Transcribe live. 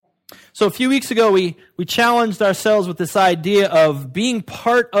So a few weeks ago, we challenged ourselves with this idea of being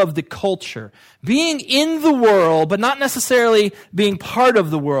part of the culture, being in the world, but not necessarily being part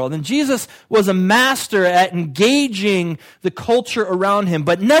of the world. And Jesus was a master at engaging the culture around him,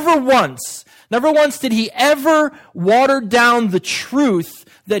 but never once did he ever water down the truth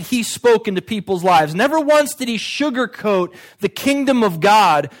that he spoke into people's lives. Never once did he sugarcoat the kingdom of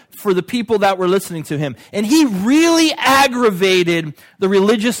God for the people that were listening to him. And he really aggravated the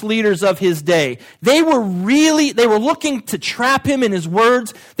religious leaders of his day. They were looking to trap him in his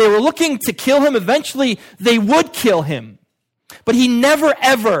words. They were looking to kill him. Eventually, they would kill him. But he never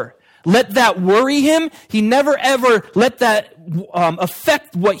ever let that worry him. He never ever let that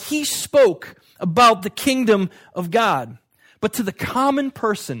affect what he spoke about the kingdom of God. But to the common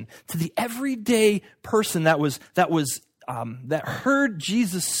person, to the everyday person that heard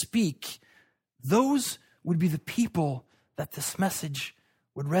Jesus speak, those would be the people that this message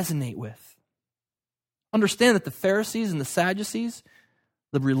would resonate with. Understand that the Pharisees and the Sadducees,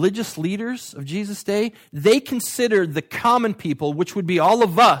 the religious leaders of Jesus' day, they considered the common people, which would be all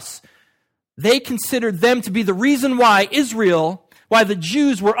of us, they considered them to be the reason why the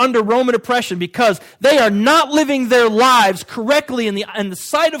Jews were under Roman oppression, because they are not living their lives correctly in the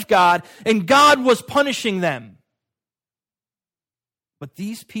sight of God, and God was punishing them. But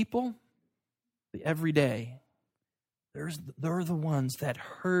these people, the everyday, they're the ones that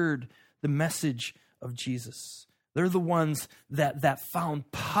heard the message of Jesus. They're the ones that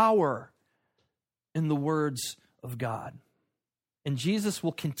found power in the words of God. And Jesus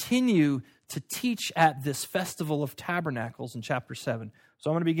will continue to teach at this Festival of Tabernacles in chapter 7. So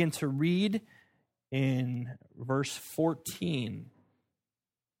I'm going to begin to read in verse 14.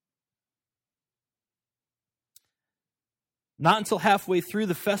 Not until halfway through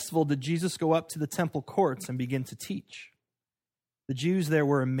the festival did Jesus go up to the temple courts and begin to teach. The Jews there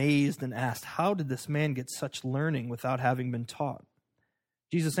were amazed and asked, "How did this man get such learning without having been taught?"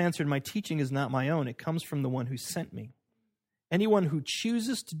 Jesus answered, "My teaching is not my own. It comes from the one who sent me. Anyone who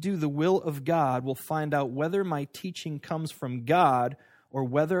chooses to do the will of God will find out whether my teaching comes from God or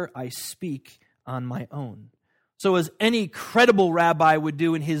whether I speak on my own." So as any credible rabbi would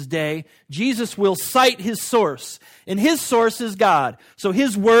do in his day, Jesus will cite his source. And his source is God. So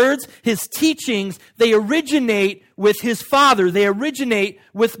his words, his teachings, they originate with his Father. They originate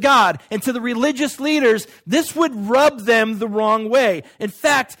with God. And to the religious leaders, this would rub them the wrong way. In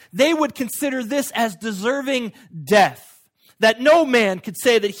fact, they would consider this as deserving death. That no man could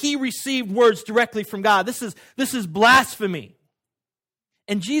say that he received words directly from God. This is blasphemy.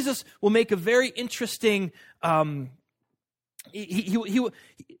 And Jesus will make a very interesting. He'll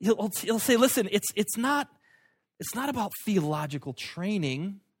say, "Listen, it's not about theological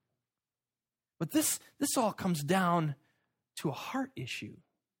training, but this all comes down to a heart issue.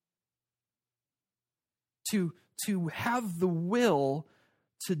 To have the will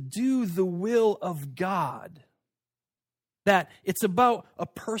to do the will of God." That it's about a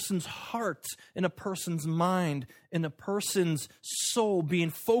person's heart and a person's mind and a person's soul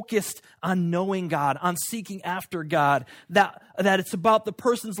being focused on knowing God, on seeking after God. That it's about the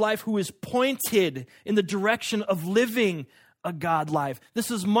person's life who is pointed in the direction of living a God life.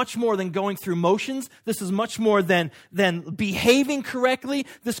 This is much more than going through motions. This is much more than behaving correctly.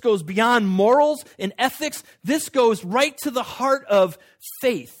 This goes beyond morals and ethics. This goes right to the heart of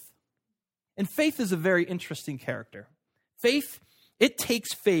faith. And faith is a very interesting character. Faith, it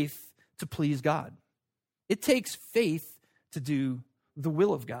takes faith to please God. It takes faith to do the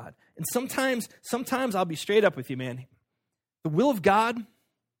will of God. And sometimes I'll be straight up with you, man. The will of God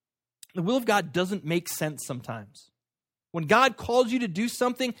doesn't make sense sometimes. When God calls you to do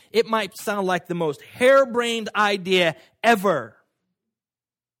something, it might sound like the most harebrained idea ever.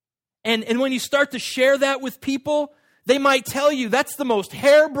 And when you start to share that with people, they might tell you that's the most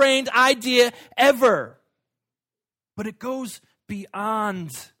harebrained idea ever. But it goes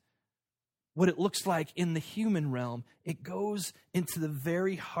beyond what it looks like in the human realm. It goes into the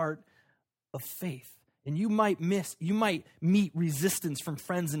very heart of faith. And you might meet resistance from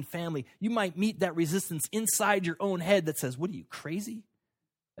friends and family. You might meet that resistance inside your own head that says, "What are you, crazy?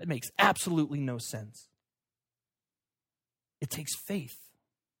 That makes absolutely no sense." It takes faith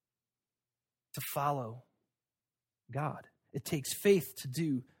to follow God. It takes faith to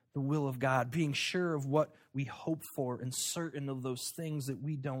do the will of God, being sure of what we hope for and certain of those things that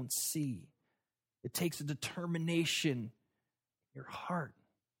we don't see. It takes a determination in your heart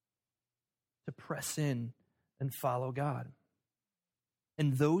to press in and follow God.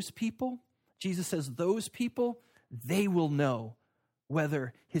 And those people, Jesus says, those people, they will know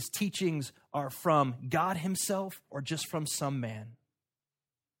whether his teachings are from God himself or just from some man.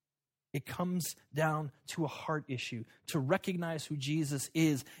 It comes down to a heart issue. To recognize who Jesus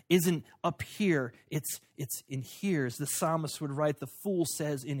isn't up here, it's in here. As the psalmist would write, the fool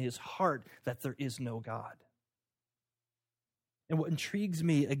says in his heart that there is no God. And what intrigues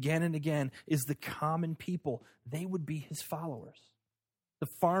me again and again is the common people. They would be his followers. The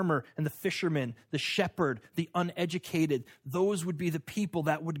farmer and the fisherman, the shepherd, the uneducated, those would be the people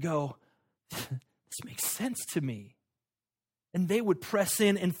that would go, this makes sense to me. And they would press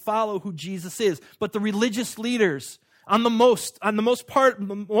in and follow who Jesus is. But the religious leaders, most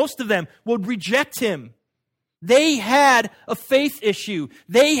of them would reject him. They had a faith issue.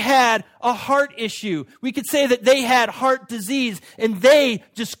 They had a heart issue. We could say that they had heart disease, and they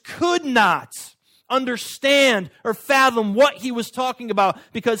just could not understand or fathom what he was talking about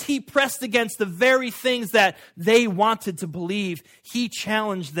because he pressed against the very things that they wanted to believe. He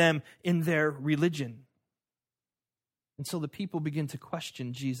challenged them in their religion. And so the people begin to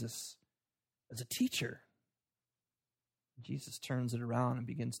question Jesus as a teacher. Jesus turns it around and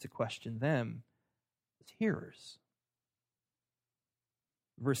begins to question them as hearers.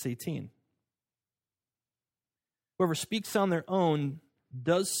 Verse 18. Whoever speaks on their own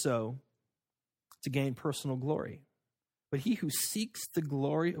does so to gain personal glory. But he who seeks the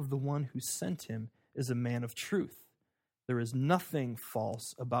glory of the one who sent him is a man of truth. There is nothing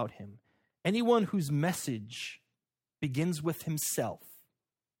false about him. Anyone whose message begins with himself.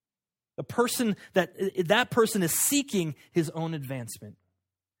 The person that person is seeking his own advancement.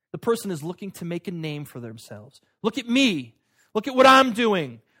 The person is looking to make a name for themselves. Look at me. Look at what I'm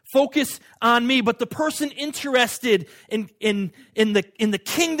doing. Focus on me. But the person interested in the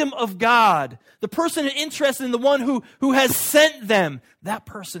kingdom of God, the person interested in the one who has sent them, that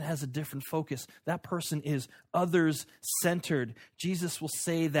person has a different focus. That person is others-centered. Jesus will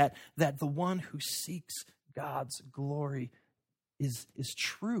say that the one who seeks God's glory is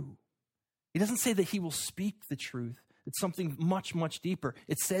true. He doesn't say that he will speak the truth. It's something much, much deeper.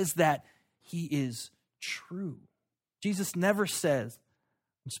 It says that he is true. Jesus never says,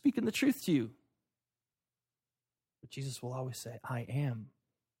 I'm speaking the truth to you. But Jesus will always say, I am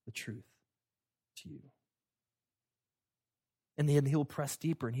the truth to you. And then he'll press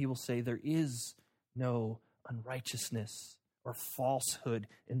deeper and he will say, there is no unrighteousness or falsehood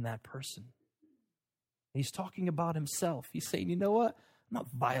in that person. He's talking about himself. He's saying, you know what? I'm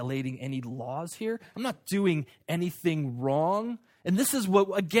not violating any laws here. I'm not doing anything wrong. And this is what,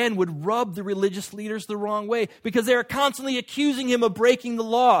 again, would rub the religious leaders the wrong way because they are constantly accusing him of breaking the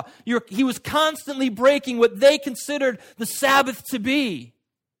law. He was constantly breaking what they considered the Sabbath to be.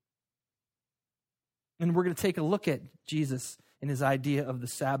 And we're going to take a look at Jesus and his idea of the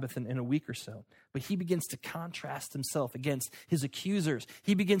Sabbath in a week or so. But he begins to contrast himself against his accusers.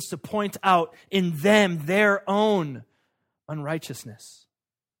 He begins to point out in them their own unrighteousness.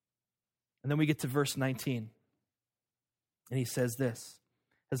 And then we get to verse 19. And he says this,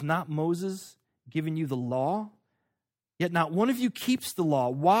 has not Moses given you the law? Yet not one of you keeps the law.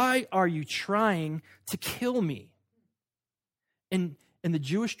 Why are you trying to kill me? In the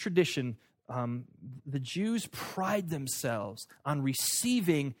Jewish tradition, the Jews pride themselves on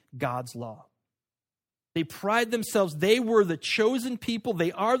receiving God's law. They pride themselves. They were the chosen people.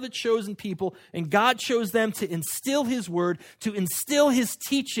 They are the chosen people. And God chose them to instill his word, to instill his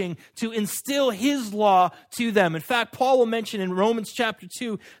teaching, to instill his law to them. In fact, Paul will mention in Romans chapter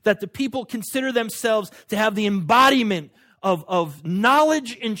 2 that the people consider themselves to have the embodiment of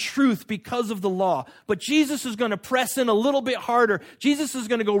knowledge and truth because of the law. But Jesus is going to press in a little bit harder. Jesus is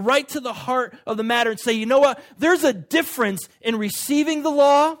going to go right to the heart of the matter and say, you know what? There's a difference in receiving the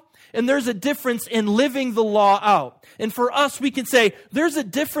law, and there's a difference in living the law out. And for us, we can say there's a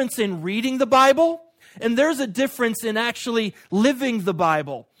difference in reading the Bible, and there's a difference in actually living the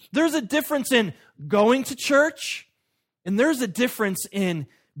Bible. There's a difference in going to church, and there's a difference in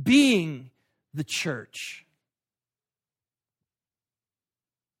being the church.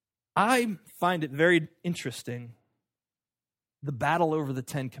 I find it very interesting, the battle over the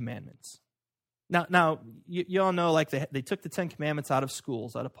Ten Commandments. Now, you all know, like they took the Ten Commandments out of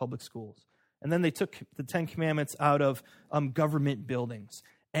schools, out of public schools, and then they took the Ten Commandments out of government buildings,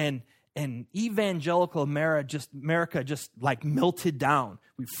 and evangelical America just like melted down.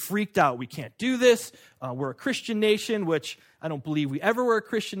 We freaked out. We can't do this. We're a Christian nation, which I don't believe we ever were a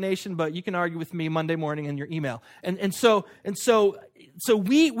Christian nation, but you can argue with me Monday morning in your email. So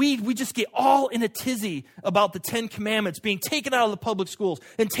we just get all in a tizzy about the Ten Commandments being taken out of the public schools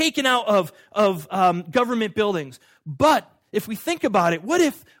and taken out of government buildings. But if we think about it, what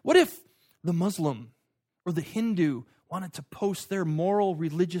if the Muslim or the Hindu wanted to post their moral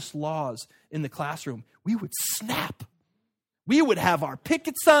religious laws in the classroom? We would snap. We would have our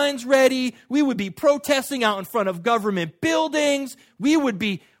picket signs ready. We would be protesting out in front of government buildings. We would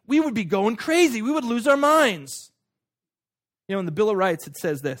be going crazy. We would lose our minds. In the Bill of Rights, it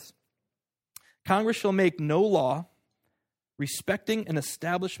says this: Congress shall make no law respecting an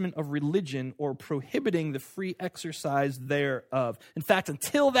establishment of religion or prohibiting the free exercise thereof. In fact,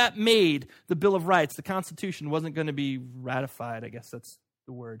 until that made the Bill of Rights, the Constitution wasn't going to be ratified. I guess that's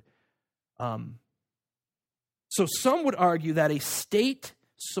the word. So some would argue that a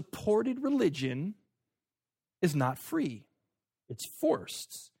state-supported religion is not free. It's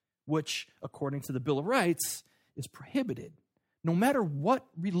forced, which, according to the Bill of Rights, is prohibited, no matter what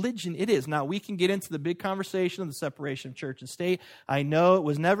religion it is. Now, we can get into the big conversation of the separation of church and state. I know it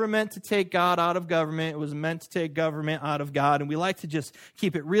was never meant to take God out of government. It was meant to take government out of God. And we like to just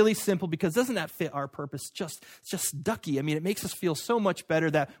keep it really simple, because doesn't that fit our purpose? It's just ducky. I mean, it makes us feel so much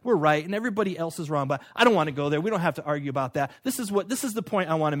better that we're right and everybody else is wrong. But I don't want to go there. We don't have to argue about that. This is the point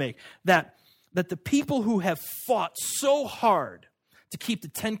I want to make, that the people who have fought so hard to keep the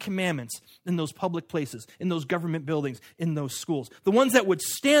 10 Commandments in those public places, in those government buildings, in those schools, the ones that would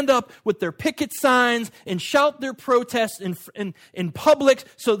stand up with their picket signs and shout their protests in public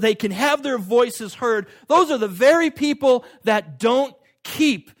so they can have their voices heard, those are the very people that don't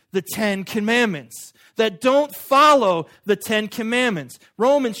keep the 10 Commandments, that don't follow the 10 Commandments.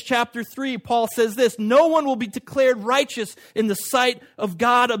 Romans chapter 3, Paul says this: no one will be declared righteous in the sight of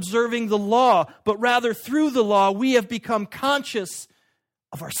God observing the law, but rather through the law we have become conscious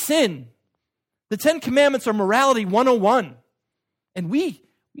of our sin. The 10 Commandments are morality 101, and we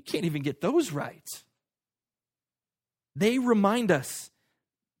can't even get those right. They remind us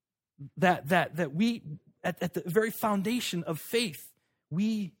that we, at the very foundation of faith,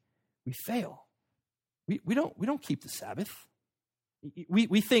 we fail. We don't keep the Sabbath.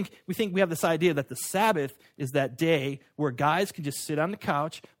 We think we have this idea that the Sabbath is that day where guys can just sit on the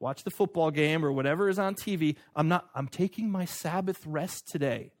couch, watch the football game or whatever is on TV. I'm taking my Sabbath rest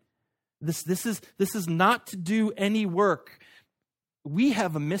today. This is not to do any work. We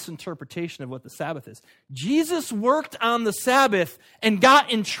have a misinterpretation of what the Sabbath is. Jesus worked on the Sabbath and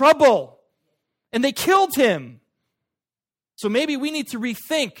got in trouble, and they killed him. So maybe we need to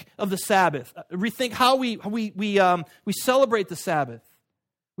rethink of the Sabbath, rethink how we celebrate the Sabbath.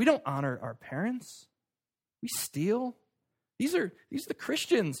 We don't honor our parents. We steal. These are the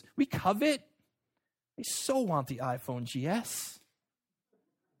Christians. We covet. They so want the iPhone GS.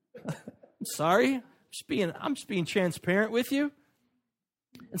 I'm sorry. I'm just being transparent with you.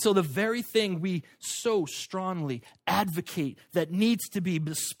 And so the very thing we so strongly advocate that needs to be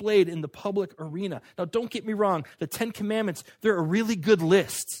displayed in the public arena. Now, don't get me wrong. The 10 Commandments, they're a really good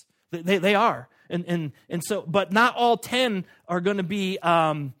list. They are. And so, but not all 10 are going to be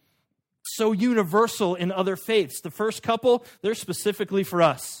so universal in other faiths. The first couple, they're specifically for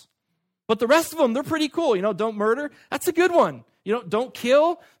us. But the rest of them, they're pretty cool. Don't murder. That's a good one. Don't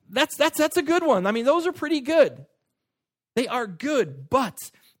kill. That's a good one. I mean, those are pretty good. They are good, but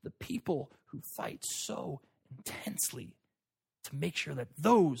the people who fight so intensely to make sure that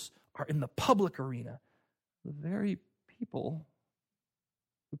those are in the public arena, the very people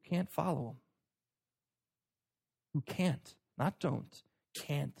who can't follow them, who can't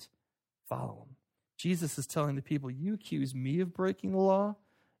follow them. Jesus is telling the people, you accuse me of breaking the law,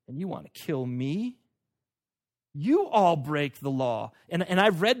 and you want to kill me? You all break the law. And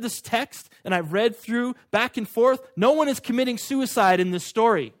I've read this text, and I've read through back and forth. No one is committing suicide in this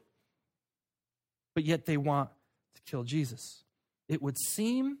story. But yet they want to kill Jesus. It would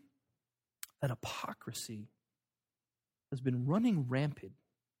seem that hypocrisy has been running rampant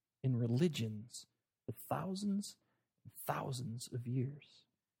in religions for thousands and thousands of years,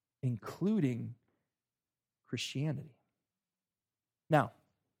 including Christianity. Now,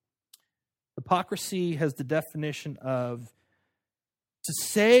 hypocrisy has the definition of to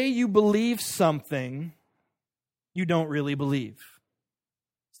say you believe something you don't really believe.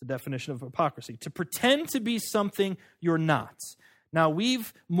 It's the definition of hypocrisy. To pretend to be something you're not. Now,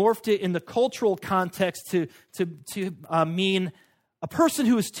 we've morphed it in the cultural context to mean a person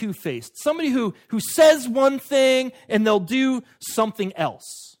who is two-faced. Somebody who says one thing and they'll do something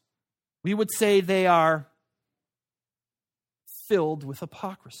else. We would say they are filled with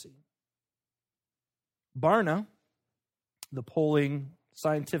hypocrisy. Barna, the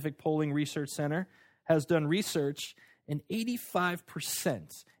scientific polling research center, has done research, and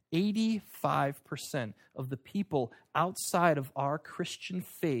 85% of the people outside of our Christian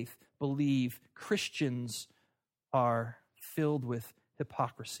faith believe Christians are filled with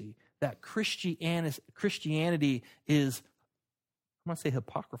hypocrisy, that Christianity is I want to say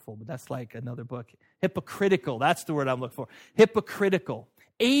hypocritical, but that's like another book. Hypocritical, that's the word I'm looking for. Hypocritical.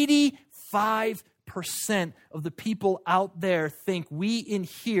 85% of the people out there think we in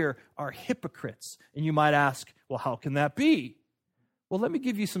here are hypocrites. And you might ask, well, how can that be? Well, let me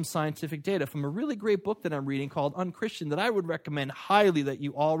give you some scientific data from a really great book that I'm reading called Unchristian that I would recommend highly that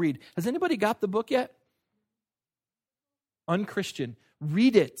you all read. Has anybody got the book yet? Unchristian.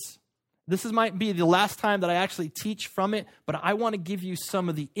 Read it. This might be the last time that I actually teach from it, but I want to give you some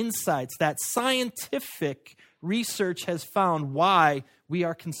of the insights that scientific research has found why we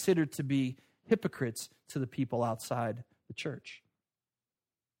are considered to be hypocrites to the people outside the church.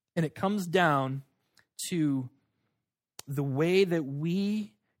 And it comes down to the way that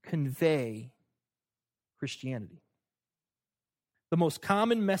we convey Christianity. The most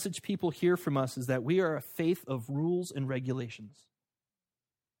common message people hear from us is that we are a faith of rules and regulations.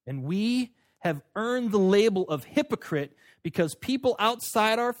 And we have earned the label of hypocrite because people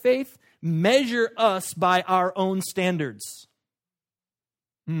outside our faith measure us by our own standards.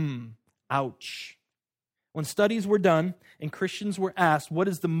 Ouch. When studies were done and Christians were asked, what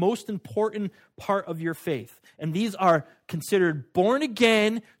is the most important part of your faith? And these are considered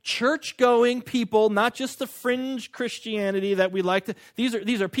born-again, church-going people, not just the fringe Christianity that we like to.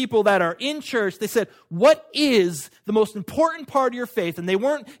 These are people that are in church. They said, what is the most important part of your faith? And they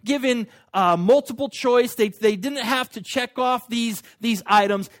weren't given multiple choice. They didn't have to check off these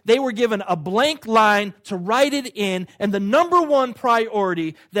items. They were given a blank line to write it in. And the number one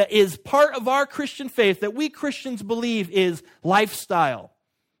priority that is part of our Christian faith that we Christians believe is lifestyle.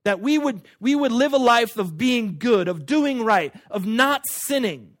 That we would live a life of being good, of doing right, of not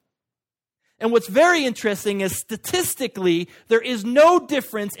sinning. And what's very interesting is statistically, there is no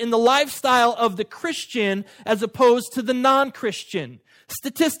difference in the lifestyle of the Christian as opposed to the non-Christian.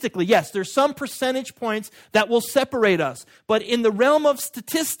 Statistically, yes, there's some percentage points that will separate us. But in the realm of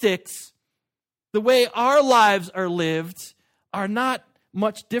statistics, the way our lives are lived are not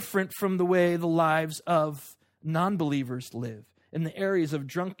much different from the way the lives of non-believers live. In the areas of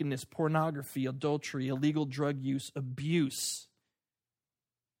drunkenness, pornography, adultery, illegal drug use, abuse,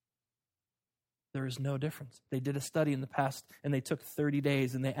 there is no difference. They did a study in the past, and they took 30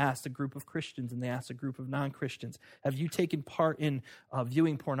 days, and they asked a group of Christians, and they asked a group of non-Christians, have you taken part in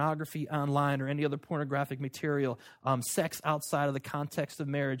viewing pornography online or any other pornographic material, sex outside of the context of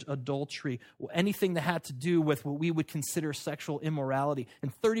marriage, adultery, anything that had to do with what we would consider sexual immorality?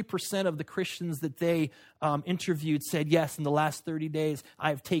 And 30% of the Christians that they interviewed said, yes, in the last 30 days,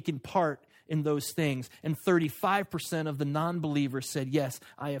 I have taken part in those things. And 35% of the non-believers said, yes,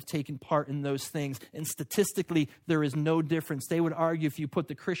 I have taken part in those things. And statistically, there is no difference. They would argue if you put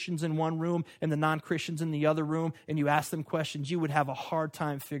the Christians in one room and the non-Christians in the other room and you ask them questions, you would have a hard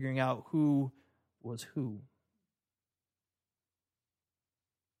time figuring out who was who.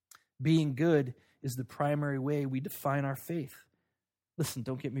 Being good is the primary way we define our faith. Listen,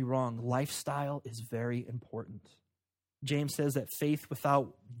 don't get me wrong. Lifestyle is very important. James says that faith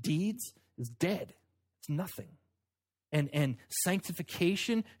without deeds is dead. It's nothing. And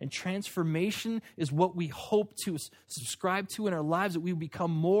sanctification and transformation is what we hope to subscribe to in our lives, that we become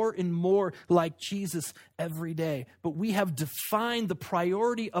more and more like Jesus every day. But we have defined the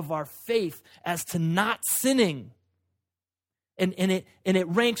priority of our faith as to not sinning. And it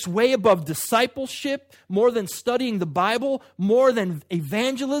ranks way above discipleship, more than studying the Bible, more than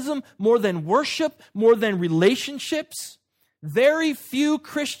evangelism, more than worship, more than relationships. Very few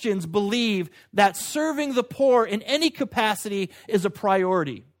Christians believe that serving the poor in any capacity is a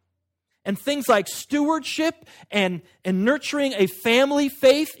priority. And things like stewardship and nurturing a family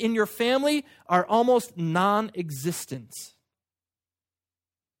faith in your family are almost non-existent.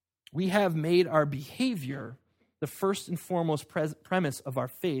 We have made our behavior the first and foremost premise of our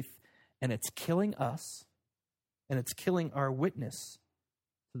faith, and it's killing us, and it's killing our witness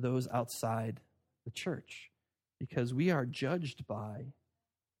to those outside the church. Because we are judged by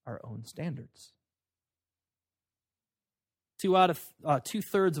our own standards.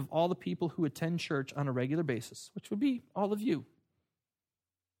 2/3 of all the people who attend church on a regular basis, which would be all of you,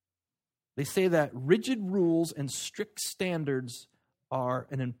 they say that rigid rules and strict standards are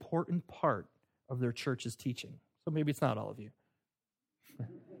an important part of their church's teaching. So maybe it's not all of you.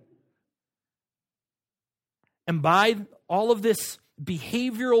 And by all of this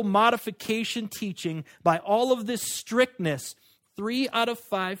behavioral modification teaching, by all of this strictness, 3 out of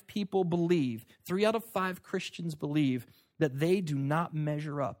 5 people believe, 3 out of 5 Christians believe that they do not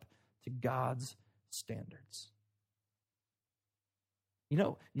measure up to God's standards. You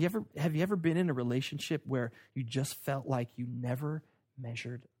know, have you ever been in a relationship where you just felt like you never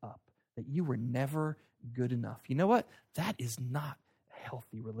measured up, that you were never good enough? You know what? That is not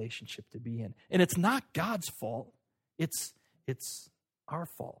healthy relationship to be in. And it's not God's fault. It's our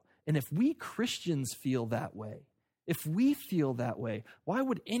fault. And if we Christians feel that way, if we feel that way, why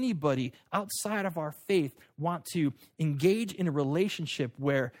would anybody outside of our faith want to engage in a relationship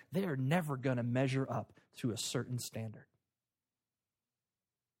where they are never going to measure up to a certain standard?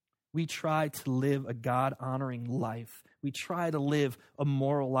 We try to live a God-honoring life. We try to live a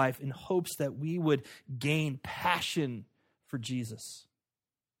moral life in hopes that we would gain passion for Jesus.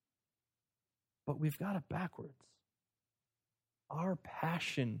 But we've got it backwards. Our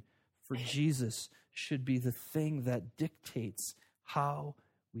passion for Jesus should be the thing that dictates how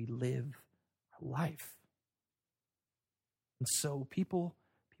we live our life. And so people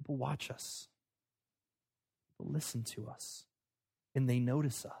watch us. People listen to us. And they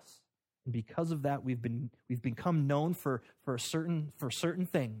notice us. And because of that, we've become known for certain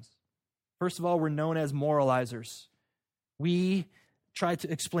things. First of all, we're known as moralizers. We try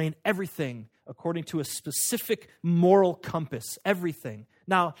to explain everything according to a specific moral compass, everything.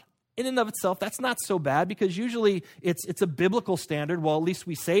 Now, in and of itself, that's not so bad because usually it's a biblical standard. Well, at least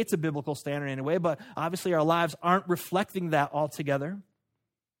we say it's a biblical standard anyway, but obviously our lives aren't reflecting that altogether.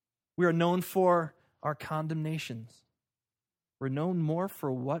 We are known for our condemnations. We're known more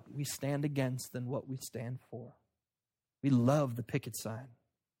for what we stand against than what we stand for. We love the picket sign.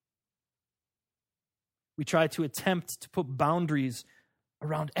 We try to attempt to put boundaries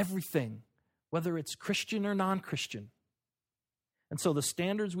around everything, whether it's Christian or non-Christian. And so the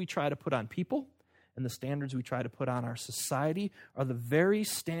standards we try to put on people and the standards we try to put on our society are the very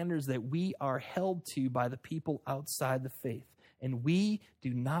standards that we are held to by the people outside the faith. And we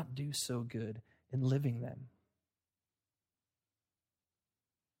do not do so good in living them.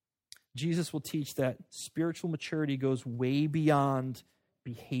 Jesus will teach that spiritual maturity goes way beyond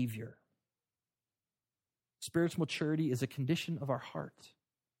behavior. Spiritual maturity is a condition of our heart,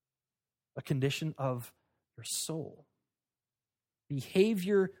 a condition of your soul.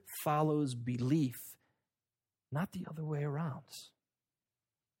 Behavior follows belief, not the other way around.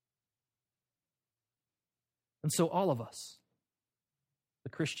 And so all of us, the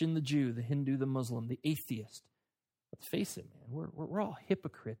Christian, the Jew, the Hindu, the Muslim, the atheist, let's face it, man, we're all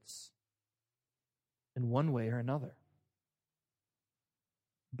hypocrites in one way or another.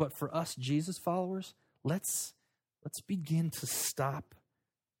 But for us Jesus followers, let's begin to stop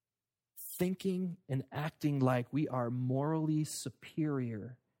thinking and acting like we are morally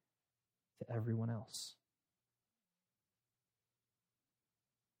superior to everyone else.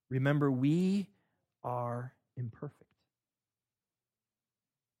 Remember, we are imperfect.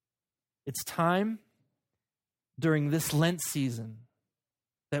 It's time during this Lent season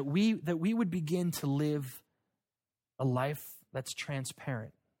that we would begin to live a life that's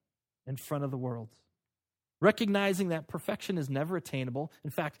transparent in front of the world. Recognizing that perfection is never attainable. In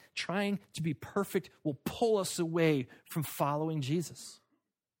fact, trying to be perfect will pull us away from following Jesus.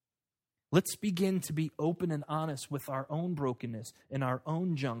 Let's begin to be open and honest with our own brokenness and our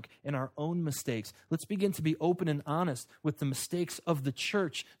own junk and our own mistakes. Let's begin to be open and honest with the mistakes of the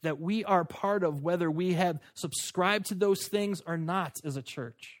church that we are part of, whether we have subscribed to those things or not as a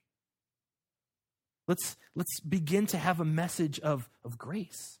church. Let's begin to have a message of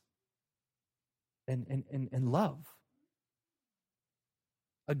grace and love.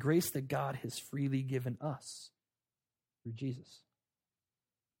 A grace that God has freely given us through Jesus.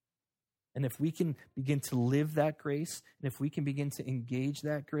 And if we can begin to live that grace, and if we can begin to engage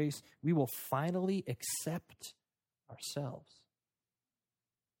that grace, we will finally accept ourselves.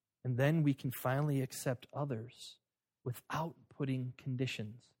 And then we can finally accept others without putting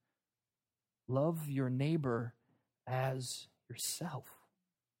conditions. Love your neighbor as yourself.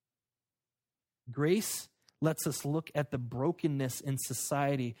 Grace lets us look at the brokenness in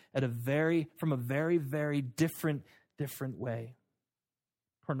society from a very, very different way.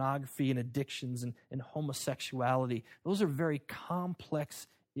 Pornography and addictions and homosexuality. Those are very complex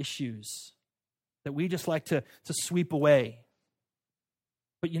issues that we just like to sweep away.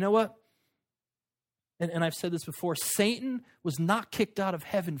 But you know what? And I've said this before, Satan was not kicked out of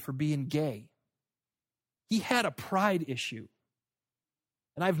heaven for being gay. He had a pride issue.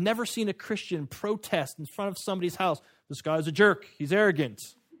 And I've never seen a Christian protest in front of somebody's house. This guy's a jerk. He's arrogant.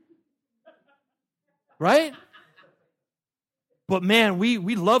 Right? But man, we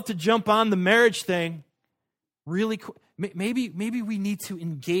love to jump on the marriage thing really quick. Maybe we need to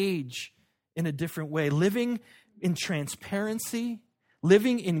engage in a different way. Living in transparency,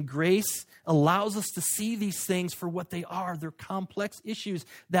 living in grace allows us to see these things for what they are. They're complex issues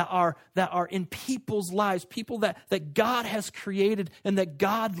that are in people's lives, people that God has created and that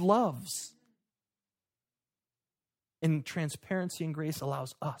God loves. And transparency and grace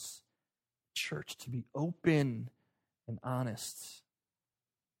allows us, church, to be open and honest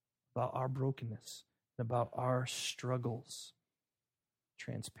about our brokenness, about our struggles.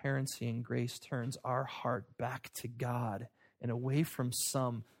 Transparency and grace turns our heart back to God and away from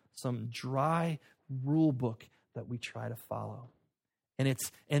some dry rule book that we try to follow. And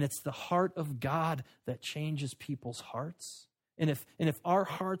it's the heart of God that changes people's hearts. And if our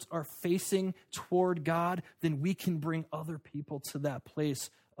hearts are facing toward God, then we can bring other people to that place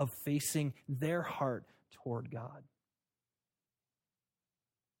of facing their heart toward God.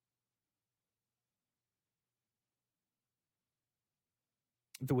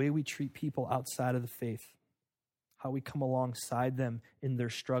 The way we treat people outside of the faith, how we come alongside them in their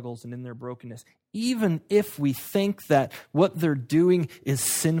struggles and in their brokenness, even if we think that what they're doing is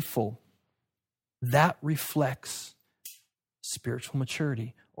sinful, that reflects spiritual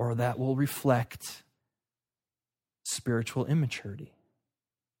maturity, or that will reflect spiritual immaturity.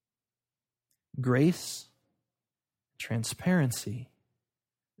 Grace, transparency,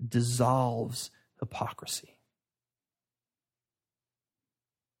 dissolves hypocrisy.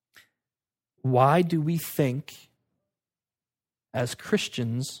 Why do we think, as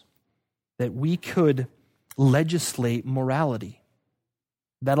Christians, that we could legislate morality?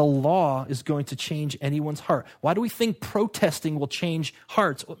 That a law is going to change anyone's heart? Why do we think protesting will change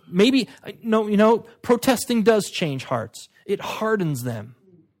hearts? Maybe, no, protesting does change hearts. It hardens them.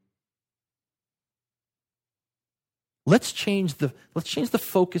 Let's change the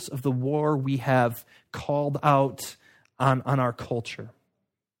focus of the war we have called out on our culture.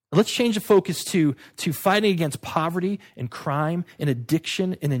 Let's change the focus to fighting against poverty and crime and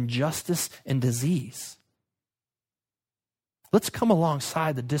addiction and injustice and disease. Let's come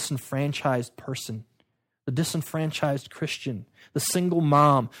alongside the disenfranchised person, the disenfranchised Christian, the single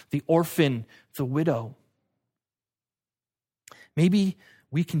mom, the orphan, the widow. Maybe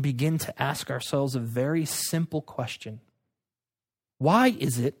we can begin to ask ourselves a very simple question. Why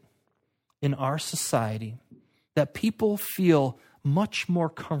is it in our society that people feel much more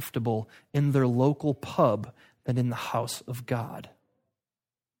comfortable in their local pub than in the house of God?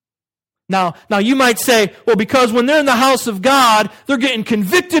 Now you might say, well, because when they're in the house of God, they're getting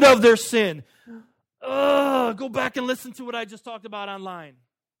convicted of their sin. Go back and listen to what I just talked about online.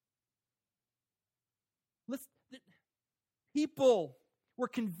 People were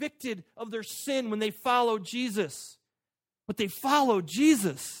convicted of their sin when they followed Jesus. But they followed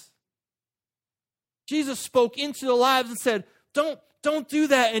Jesus. Jesus spoke into their lives and said, Don't do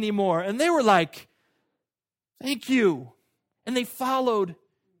that anymore. And they were like, thank you. And they followed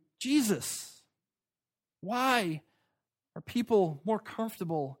Jesus. Why are people more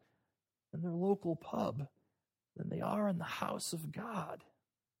comfortable in their local pub than they are in the house of God?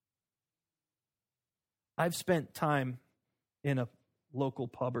 I've spent time in a local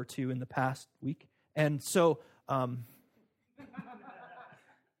pub or two in the past week. And so, and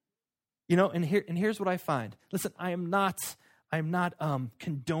here's what I find. Listen, I'm not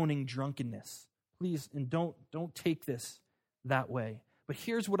condoning drunkenness. Please, and don't take this that way. But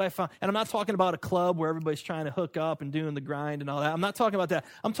here's what I found. And I'm not talking about a club where everybody's trying to hook up and doing the grind and all that. I'm not talking about that.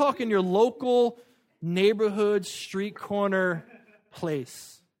 I'm talking your local neighborhood, street corner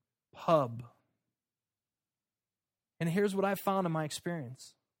place, pub. And here's what I found in my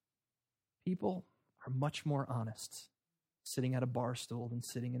experience. People are much more honest sitting at a bar stool than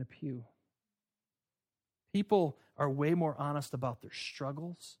sitting in a pew. People are way more honest about their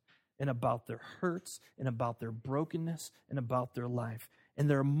struggles and about their hurts and about their brokenness and about their life. And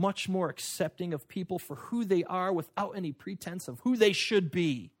they're much more accepting of people for who they are without any pretense of who they should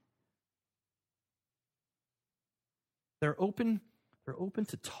be. They're open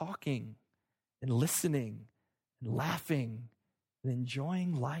to talking and listening and laughing and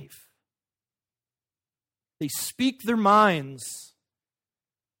enjoying life. They speak their minds,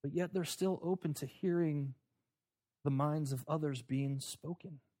 but yet they're still open to hearing the minds of others being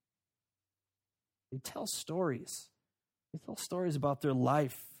spoken. They tell stories. They tell stories about their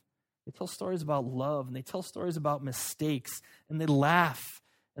life. They tell stories about love, and they tell stories about mistakes, and they laugh,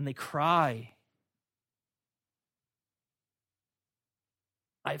 and they cry.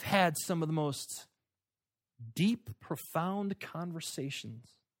 I've had some of the most deep, profound conversations,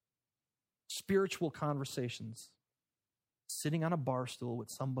 spiritual conversations, sitting on a bar stool with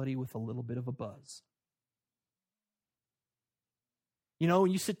somebody with a little bit of a buzz. You know,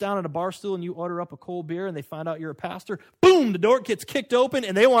 when you sit down at a bar stool and you order up a cold beer and they find out you're a pastor, boom, the door gets kicked open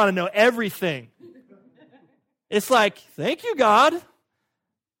and they want to know everything. It's like, thank you, God.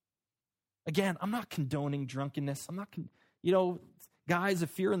 Again, I'm not condoning drunkenness. Guys,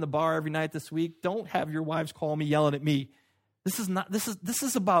 if you're in the bar every night this week, don't have your wives call me yelling at me. This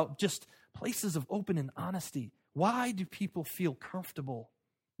is about just places of open and honesty. Why do people feel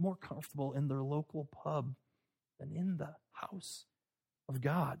more comfortable in their local pub than in the house of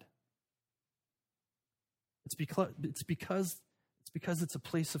God? It's because it's a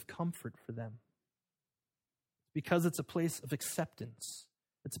place of comfort for them. Because it's a place of acceptance.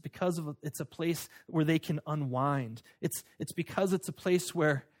 It's because it's a place where they can unwind. It's because it's a place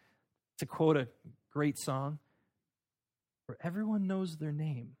where, to quote a great song, where everyone knows their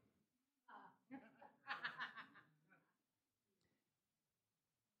name.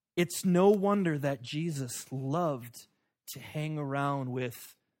 It's no wonder that Jesus loved to hang around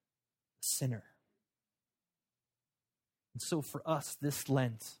with a sinner. And so for us this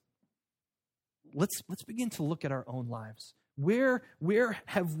Lent, let's begin to look at our own lives. Where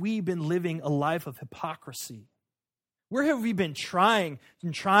have we been living a life of hypocrisy? Where have we been trying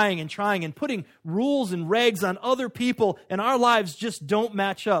and putting rules and regs on other people, and our lives just don't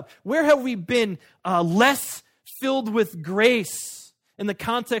match up? Where have we been less filled with grace in the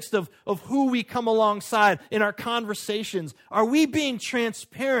context of who we come alongside in our conversations? Are we being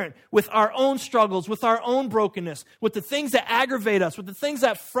transparent with our own struggles, with our own brokenness, with the things that aggravate us, with the things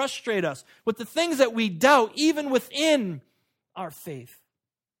that frustrate us, with the things that we doubt, even within our faith?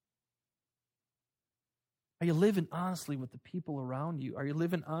 Are you living honestly with the people around you? Are you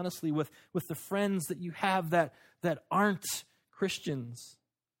living honestly with the friends that you have that aren't Christians?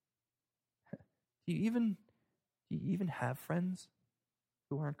 Do you even have friends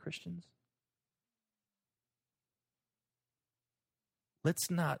who aren't Christians? Let's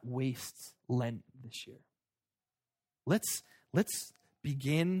not waste Lent this year. Let's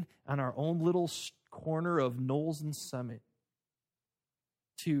begin on our own little corner of Knowles and Summit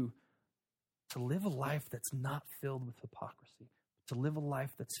to live a life that's not filled with hypocrisy, to live a life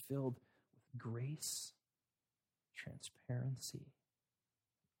that's filled with grace, transparency,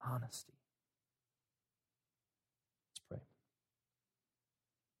 honesty. Let's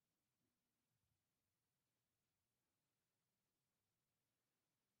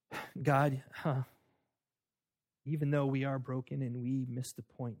pray. God, even though we are broken and we miss the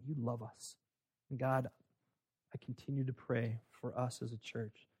point, you love us. And God, I continue to pray for us as a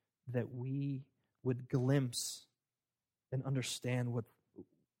church that we would glimpse and understand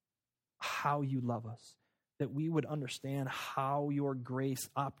how you love us, that we would understand how your grace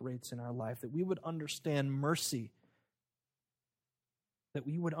operates in our life, that we would understand mercy, that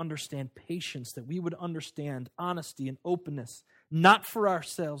we would understand patience, that we would understand honesty and openness, not for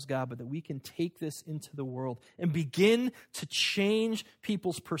ourselves, God, but that we can take this into the world and begin to change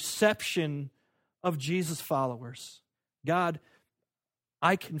people's perception of Jesus followers. God,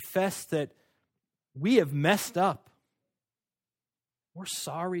 I confess that we have messed up. We're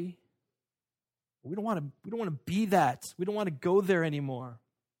sorry. We don't want to be that. We don't want to go there anymore.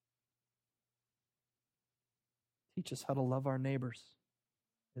 Teach us how to love our neighbors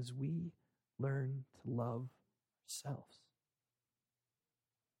as we learn to love ourselves.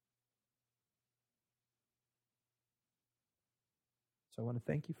 So I want to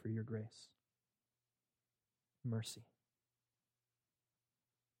thank you for your grace, mercy,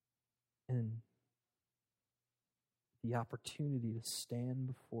 and the opportunity to stand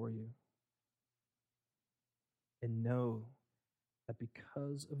before you and know that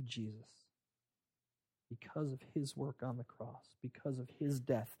because of Jesus, because of his work on the cross, because of his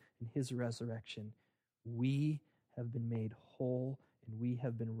death and his resurrection, we have been made whole and we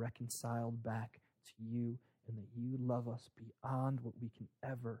have been reconciled back to you, and that you love us beyond what we can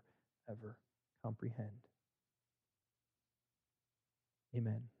ever comprehend.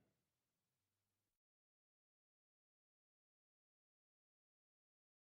 Amen.